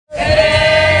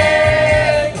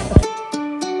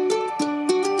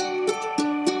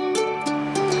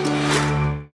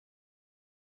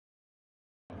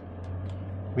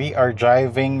We are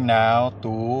driving now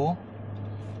to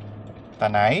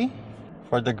Tanay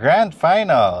for the grand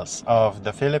finals of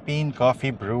the Philippine Coffee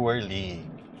Brewer League.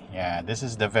 Yeah, this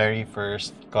is the very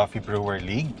first Coffee Brewer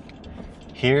League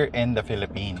here in the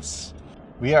Philippines.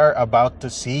 We are about to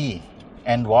see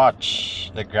and watch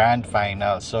the grand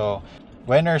final. So,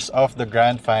 winners of the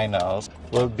grand finals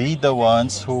will be the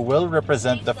ones who will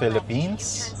represent the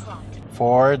Philippines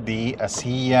for the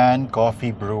ASEAN Coffee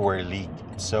Brewer League.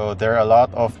 So there are a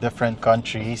lot of different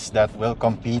countries that will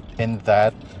compete in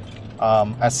that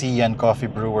ASEAN Coffee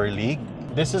Brewer League.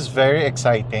 This is very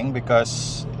exciting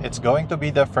because it's going to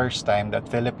be the first time that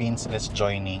Philippines is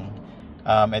joining.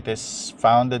 It is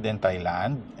founded in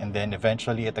Thailand, and then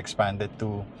eventually it expanded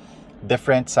to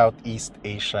different Southeast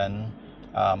Asian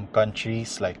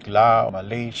countries like Laos,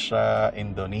 Malaysia,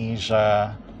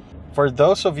 Indonesia. For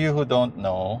those of you who don't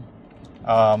know,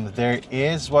 there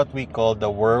is what we call the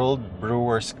World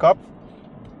Brewers Cup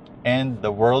and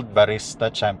the World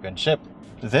Barista Championship.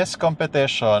 This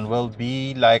competition will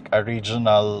be like a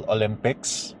regional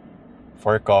Olympics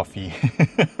for coffee.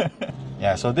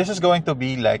 Yeah, so this is going to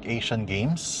be like Asian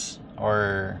Games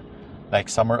or like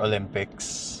Summer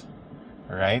Olympics,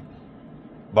 right?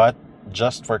 But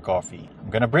just for coffee.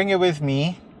 I'm gonna bring you with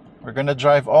me. We're gonna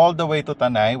drive all the way to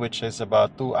Tanay, which is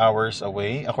about 2 hours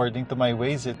away. According to my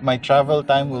Waze, my travel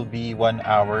time will be 1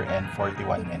 hour and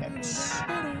 41 minutes.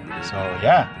 So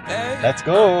yeah, let's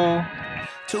go!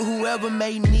 To whoever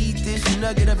may need this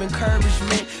nugget of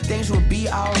encouragement, things will be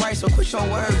alright, so quit your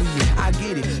worry. I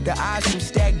get it, the odds seem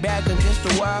stacked back against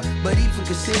the wall, but even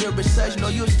consider it such, no,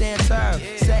 you'll stand tall.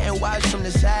 Sit and watch from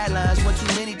the sidelines, one too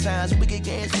many times, wicked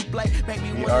games we play, make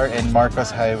me. We are in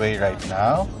Marcos Highway right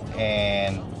now,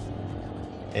 and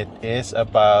it is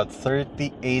about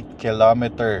 38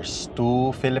 kilometers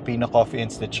to Filipino Coffee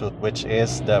Institute, which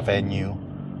is the venue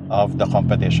of the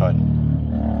competition.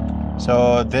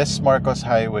 So this Marcos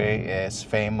Highway is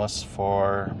famous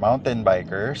for mountain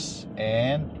bikers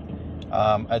and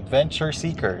adventure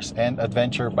seekers and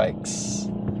adventure bikes.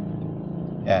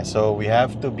 Yeah, so we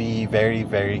have to be very,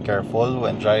 very careful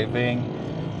when driving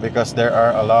because there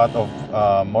are a lot of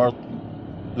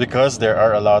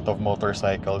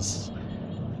motorcycles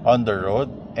on the road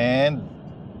and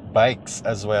bikes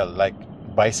as well, like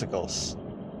bicycles.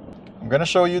 I'm gonna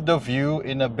show you the view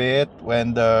in a bit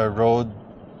when the road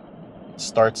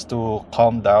starts to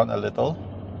calm down a little.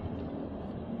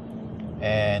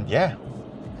 And yeah,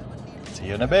 see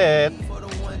you in a bit.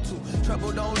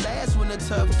 Trouble don't last when the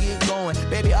tough get going.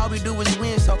 Baby, all we do is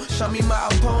win, so show me my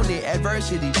opponent.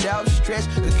 Adversity, doubt, stress,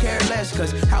 could care less.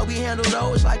 Cause how we handle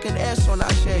those like an S on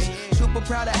our chest. Super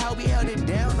proud of how we held it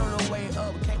down on the way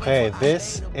up. Okay,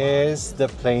 this is the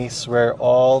place where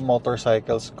all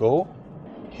motorcycles go.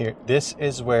 Here, this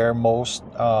is where most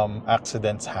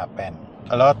accidents happen.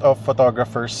 A lot of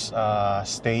photographers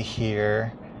stay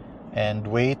here and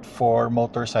wait for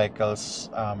motorcycles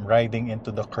riding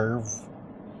into the curve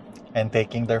and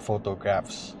taking their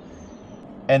photographs.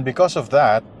 And because of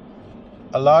that,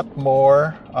 a lot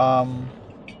more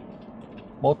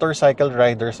motorcycle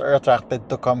riders are attracted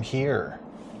to come here.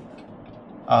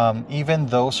 Even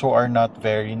those who are not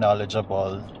very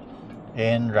knowledgeable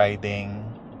in riding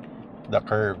the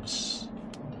curves.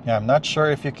 Yeah, I'm not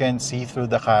sure if you can see through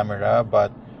the camera,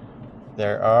 but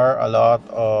there are a lot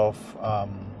of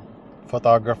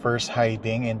photographers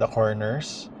hiding in the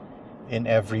corners in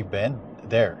every bend.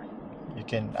 There, you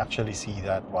can actually see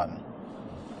that one.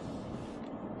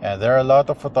 Yeah, there are a lot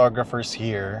of photographers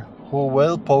here who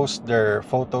will post their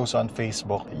photos on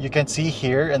Facebook. You can see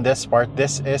here in this part,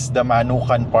 this is the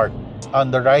Manukan part. On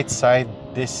the right side,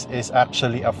 this is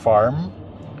actually a farm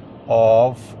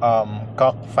of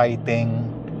cockfighting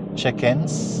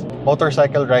chickens.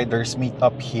 Motorcycle riders meet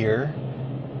up here,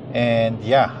 and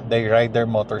yeah, they ride their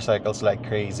motorcycles like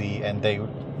crazy, and they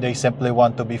simply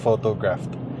want to be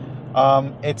photographed.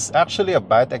 It's actually a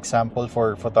bad example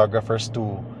for photographers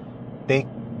to take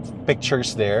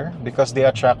pictures there because they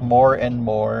attract more and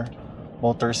more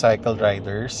motorcycle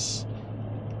riders,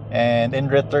 and in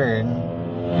return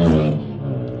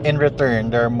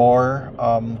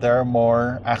there are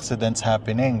more accidents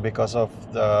happening because of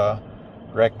the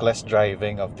reckless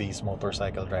driving of these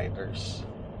motorcycle riders.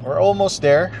 We're almost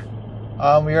there.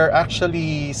 We are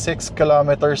actually 6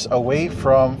 kilometers away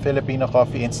from Filipino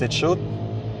Coffee Institute,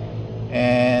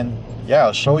 and yeah,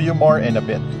 I'll show you more in a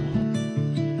bit.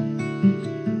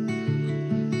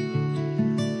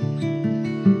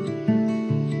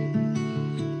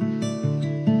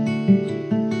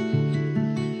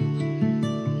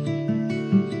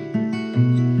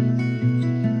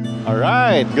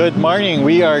 Alright, good morning.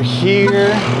 We are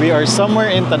here. We are somewhere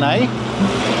in Tanay.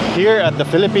 here at the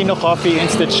Filipino Coffee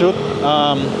Institute,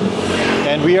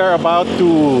 and we are about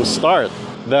to start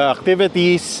the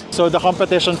activities. So the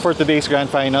competition for today's Grand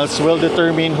Finals will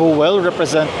determine who will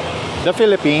represent the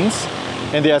Philippines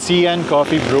in the ASEAN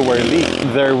Coffee Brewer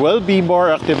League. There will be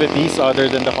more activities other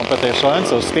than the competition,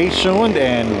 so stay tuned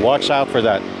and watch out for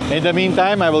that. In the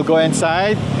meantime, I will go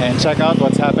inside and check out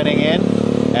what's happening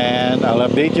and I'll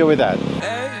update you with that.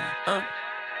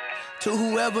 To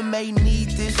whoever may need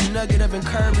this nugget of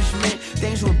encouragement,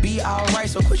 things will be alright,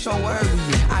 so quit your worrying.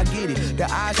 I get it, the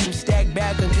odds seem stacked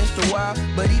back against the wall,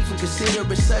 but even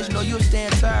consider it such, know you'll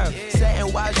stand tall. Sat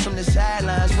and watch from the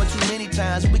sidelines one too many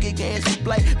times. Wicked games we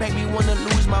play make me wanna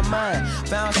lose my mind.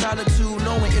 Found solitude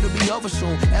knowing it'll be over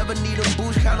soon. Ever need a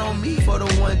boost, count on me for the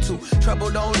 1-2. Trouble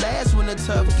don't last when the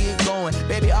tough get going.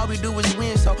 Baby, all we do is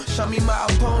win, so show me my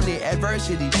opponent.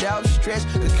 Adversity, doubt, stress,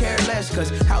 could care less,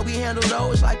 cause how we handle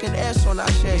those like an S on our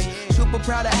chest. Super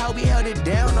proud of how we held it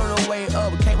down on the way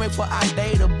up. Can't wait for our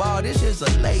day to ball. This is a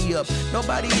layup.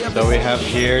 Nobody ever. So we have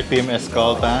here Team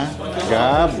Escolta,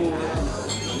 Gab,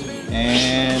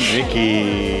 and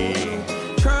Ricky.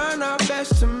 Trying our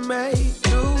best to make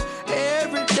do.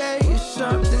 Every day is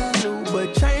something new,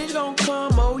 but change gon'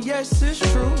 come. Oh yes, it's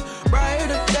true.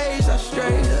 Brighter days are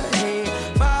straight ahead.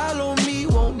 Follow me,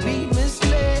 won't be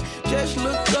misled. Just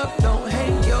look up, don't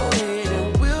hang your head,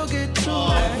 and we'll get to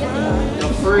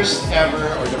the first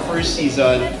ever, or the first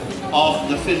season of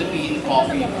the Philippine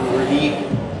Coffee Brewer League.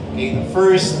 Okay, the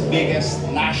first biggest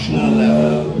national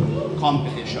level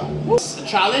competition. It's a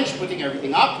challenge putting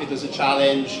everything up. It was a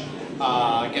challenge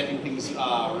getting things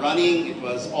running. It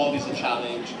was always a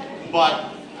challenge.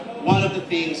 But one of the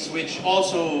things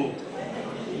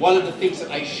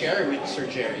that I share with Sir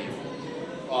Jerry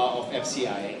of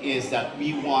FCI is that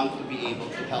we want to be able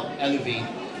to help elevate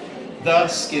the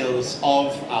skills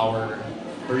of our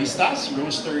baristas,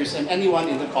 roasters, and anyone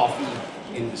in the coffee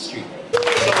industry. So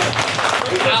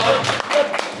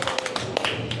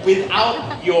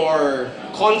without your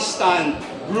constant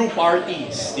group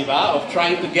parties, diba, of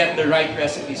trying to get the right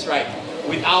recipes right,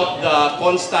 without the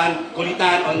constant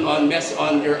kulitan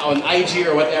on IG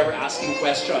or whatever, asking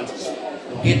questions,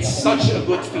 it's such a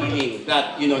good feeling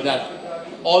that that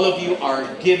all of you are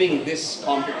giving this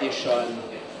competition.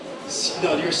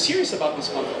 You're serious about this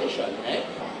competition, right?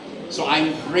 So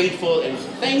I'm grateful and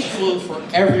thankful for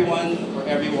everyone,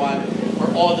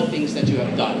 for all the things that you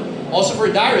have done. Also for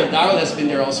Daryl. Daryl has been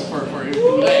there also for 2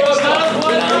 legs. Daryl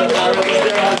was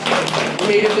there also.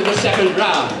 Made it to the second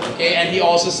round. Okay, and he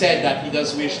also said that he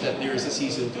does wish that there is a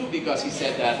season 2 because he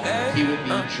said that he would be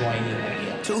joining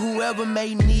again. To whoever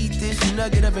may need this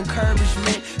nugget of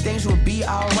encouragement, things will be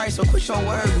alright, so quit your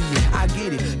worrying. I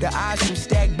get it, the odds seem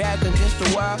stacked back against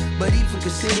the wall, but even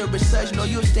consider it such, know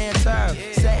you'll stand tall.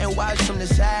 Sat and watch from the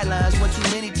sidelines one too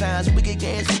many times. Wicked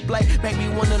games we play make me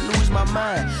wanna lose my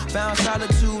mind. Found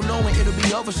solitude knowing it'll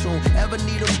be over soon. Ever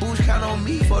need a boost, count on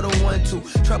me for the 1-2.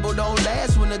 Trouble don't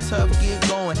last when the tough get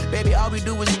going. Baby, all we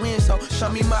do is win, so show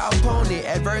me my opponent.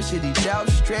 Adversity, doubt,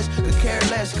 stress, could care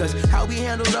less, cause how we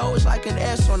handle those like an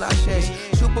S on our chest.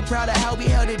 Super proud of how we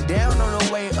held it down on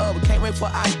the way up. Can't wait for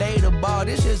our day to ball.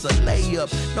 This is a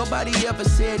layup. Nobody ever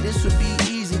said this would be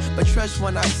easy, but trust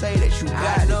when I say that you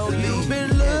got it. I know you've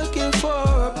been looking for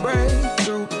a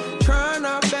breakthrough, trying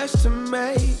our best to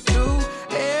make do.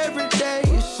 Every day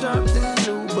is something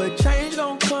new, but change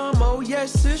gon' come. Oh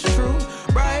yes, it's true.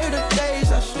 Brighter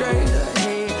days are straight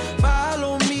ahead.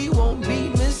 Follow me, won't be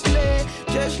misled.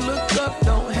 Just look up,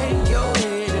 don't hang your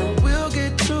head, and we'll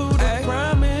get to the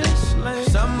promised land.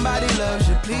 Somebody loves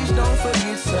you, please don't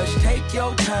forget such. Take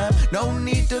your time, no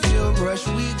need to feel rushed.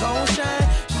 We gon' shine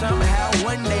somehow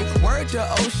one day. Word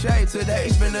to O'Shea,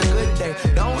 today's been a good day.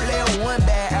 Don't let one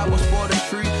bad apple spoil the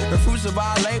tree. The fruits of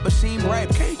our labor seem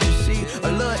ripe, can't you see?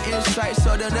 A little insight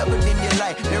so they'll never dim your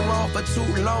light. Been wrong for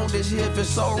too long, this here feels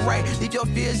so right. Leave your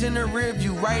fears in the rear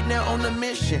view, right now on the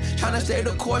mission. Trying to stay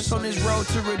the course on this road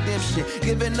to redemption.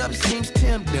 Giving up seems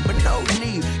tempting, but no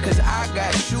need, cause I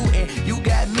got you and you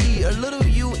got me. A little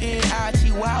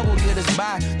UNITY will get us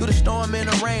by. Through the storm and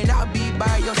the rain, I'll be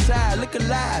by your side. Look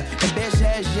alive, the best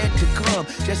has yet to come.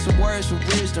 Just some words of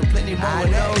wisdom, plenty more. I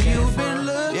know you've been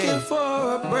looking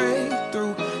for a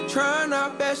breakthrough, trying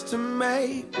our best to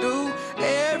make do.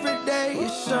 Every day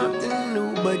is something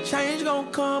new, but change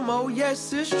gon' come. Oh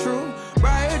yes, it's true.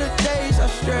 Brighter days are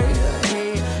straight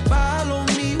ahead. Follow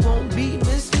me, won't be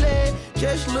misled.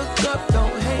 Just look up,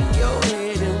 don't hang your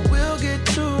head, and we'll get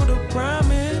to the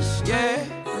promise. Yeah.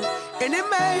 And it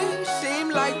may seem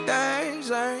like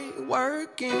things ain't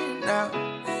working out,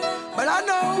 but I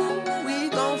know we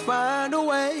gon' find a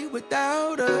way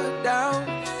without a doubt.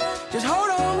 Just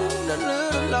hold on a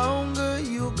little longer,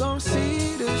 you gon'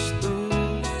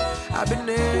 I've been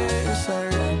there,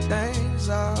 certain things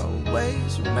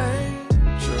always remain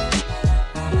true.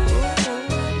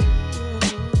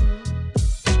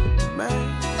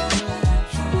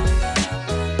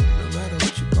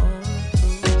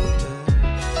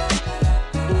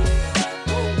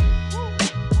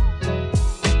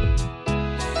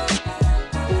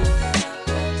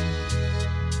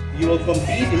 You will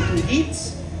compete in 2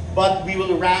 heats, but we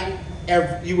will rank.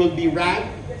 You will be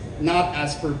ranked not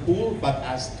as per pool, but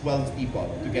as 12 people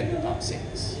to get the top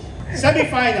 6.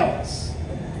 Semifinals.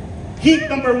 Heat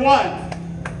number 1.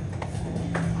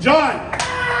 John.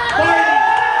 Barney.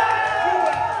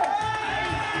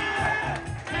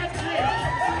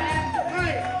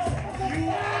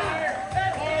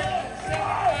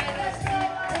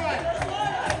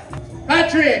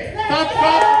 Patrick, top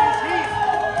cup of his heat.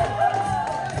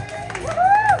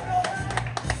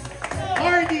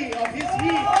 Hardy of his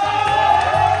heat.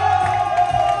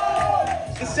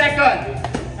 The second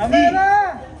heat.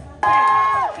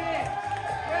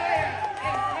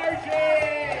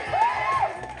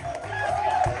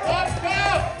 Top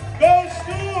cup goes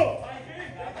to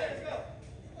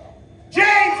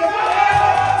James.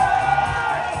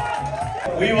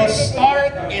 We will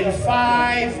start in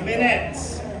 5 minutes.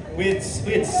 With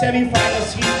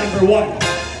semi-finals heat number 1.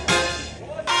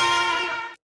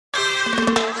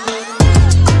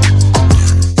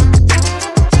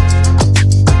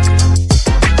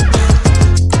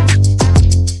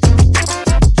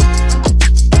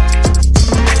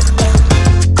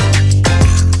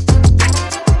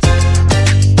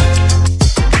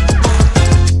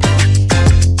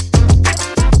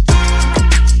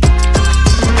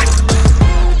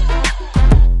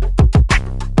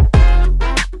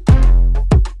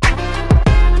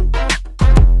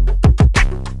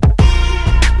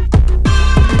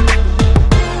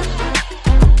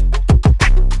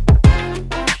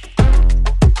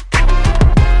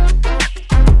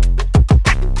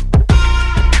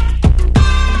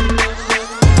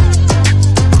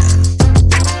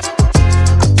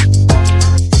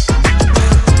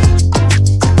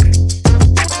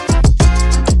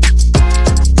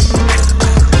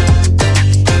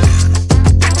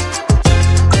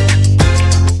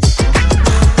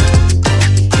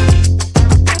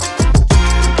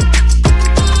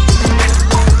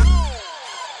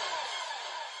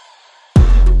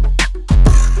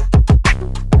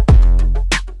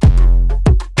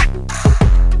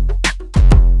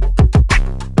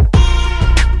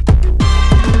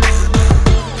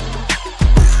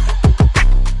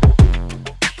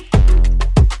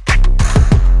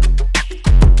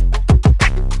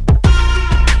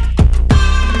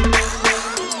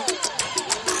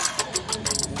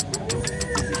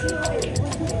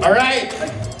 All right.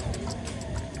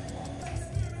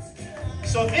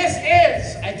 So this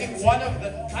is, I think, one of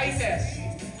the tightest.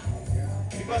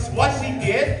 Because what we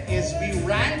did is we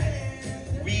ranked,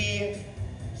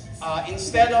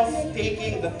 instead of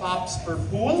taking the tops per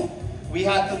pool, we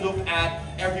had to look at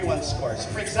everyone's scores.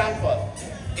 For example,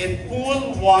 in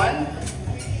pool 1,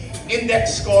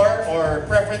 index score or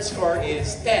preference score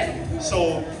is 10.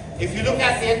 So if you look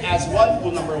at it as one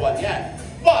pool, number 1 yan.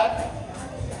 But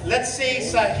let's say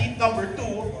sa heat number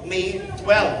 2 made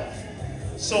 12.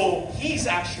 So he's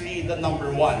actually the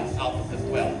number 1 out of the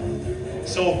 12.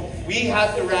 So we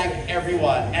had to rank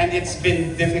everyone, and it's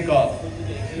been difficult.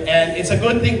 And it's a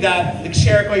good thing that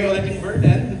nag-share ko yung ulit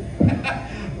burden.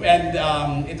 And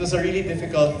it was a really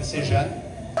difficult decision.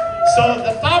 So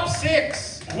the top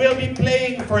 6 will be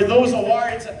playing for those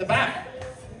awards at the back.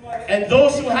 And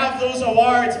those who have those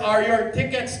awards are your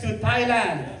tickets to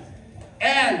Thailand.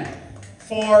 And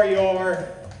for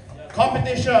your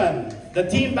competition, the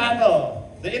team battle,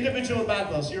 the individual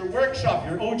battles, your workshop,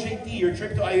 your OJT, your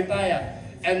trip to Ayutthaya,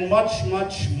 and much,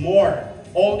 much more.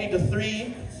 Only the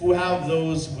 3 who have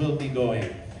those will be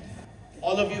going.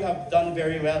 All of you have done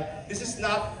very well. This is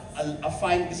not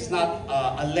this is not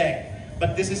a leg,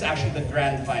 but this is actually the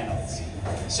grand finals.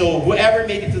 So whoever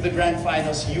made it to the grand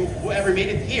finals, whoever made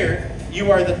it here, you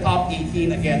are the top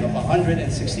 18 again of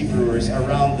 160 brewers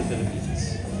around the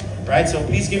Philippines. Right? So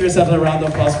please give yourself a round of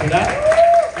applause for that.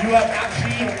 You have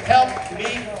actually helped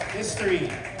make history.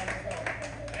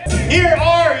 Here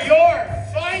are your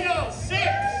final 6.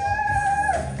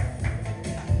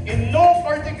 In no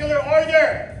particular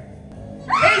order.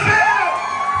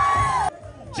 Rizal!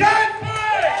 John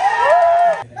Boy!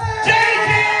 JJ!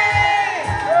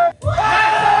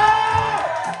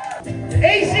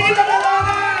 AC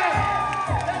Lamalana!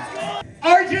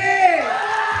 RJ!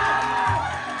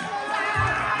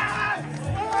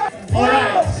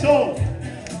 Alright, so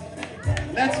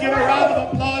let's give a round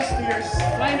of applause to your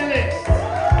finalists.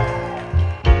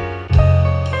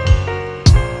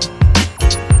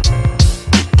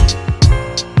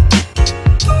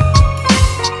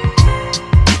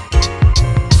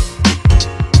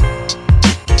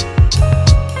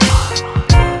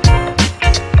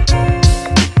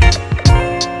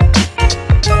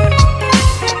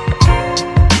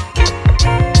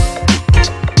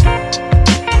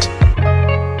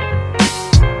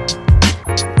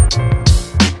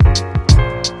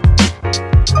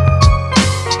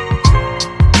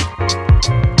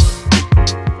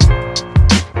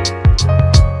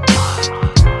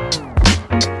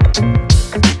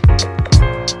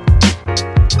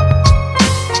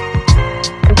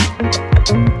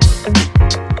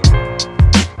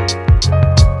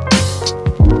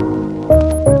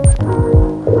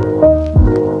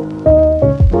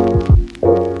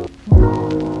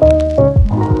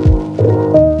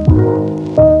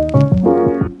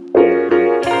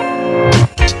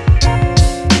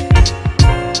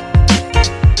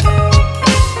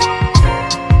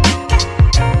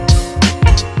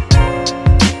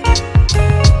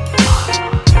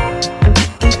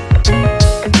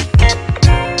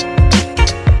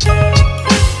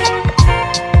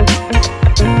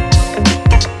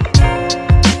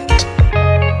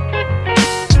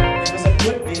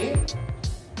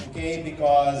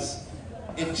 because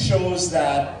it shows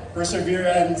that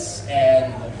perseverance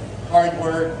and hard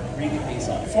work really pays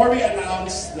off. Before we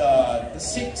announce the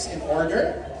 6 in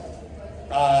order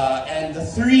and the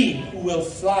 3 who will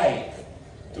fly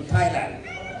to Thailand,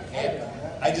 okay,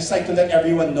 I'd just like to let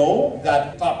everyone know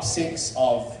that top 6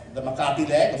 of the Makati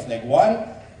leg of leg 1,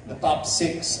 the top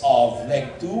 6 of leg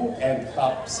 2, and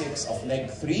top 6 of leg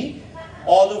 3,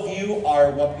 all of you are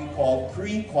what we call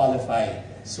pre-qualified.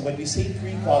 So when we say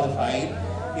pre-qualified,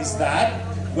 is that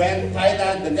when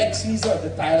Thailand, the next season of the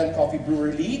Thailand Coffee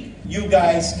Brewer League, you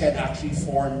guys can actually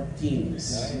form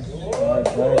teams.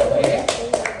 Okay?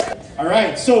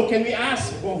 Alright, so can we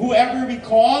ask, whoever we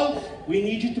call, we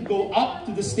need you to go up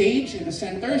to the stage in the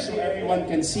center so everyone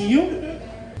can see you.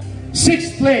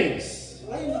 6th place,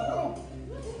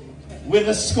 with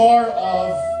a score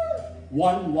of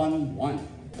 111.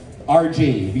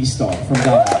 RJ Vista from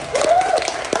Davao.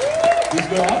 Please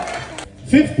go up.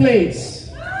 5th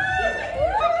place,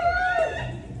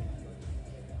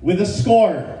 with a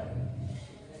score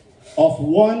of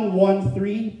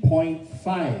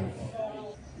 113.5.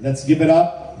 Let's give it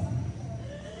up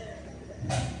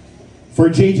for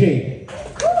JJ.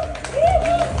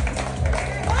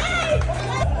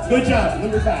 Good job,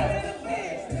 number 5.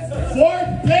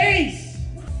 4th place,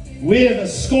 with a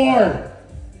score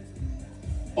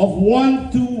of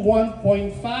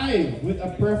 121.5 with a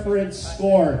preference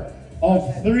score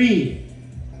of 3.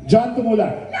 John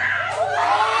Tumula.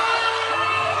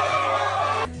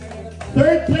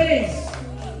 3rd place,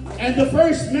 and the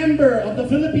first member of the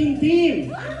Philippine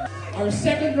team. Our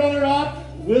 2nd runner-up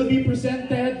will be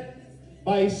presented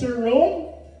by Sir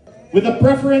Rome with a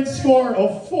preference score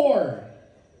of 4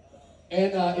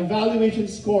 and an evaluation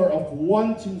score of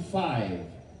 125.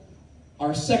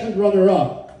 Our 2nd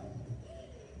runner-up,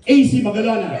 AC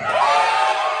Magalona.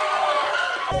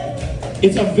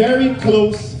 It's a very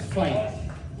close fight.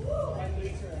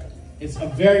 It's a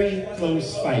very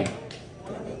close fight.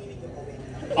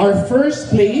 Our 1st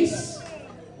place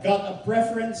got a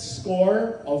preference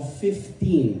score of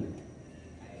 15.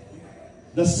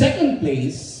 The 2nd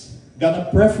place got a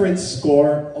preference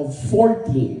score of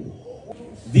 14.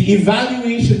 The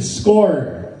evaluation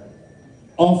score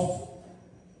of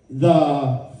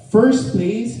the 1st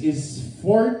place is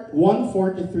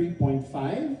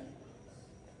 143.5,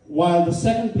 while the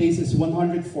 2nd place is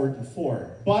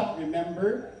 144. But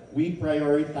remember, we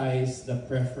prioritize the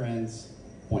preference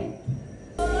point.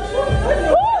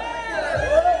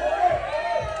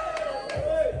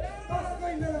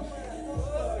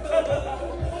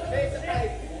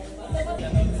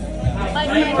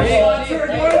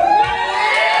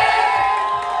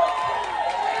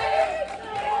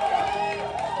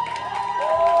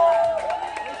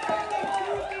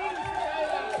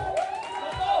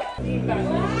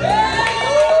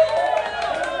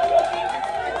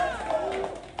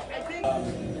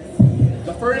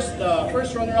 The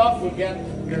first runner-up will get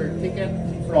your ticket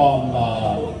from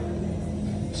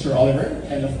Sir Oliver,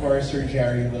 and of course Sir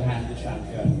Jerry will hand the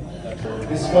champion.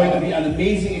 This is going to be an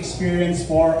amazing experience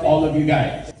for all of you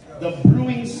guys. The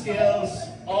brewing skills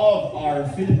of our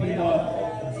Filipino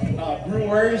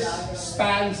brewers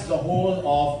spans the whole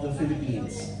of the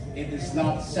Philippines. It is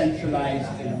not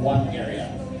centralized in one area.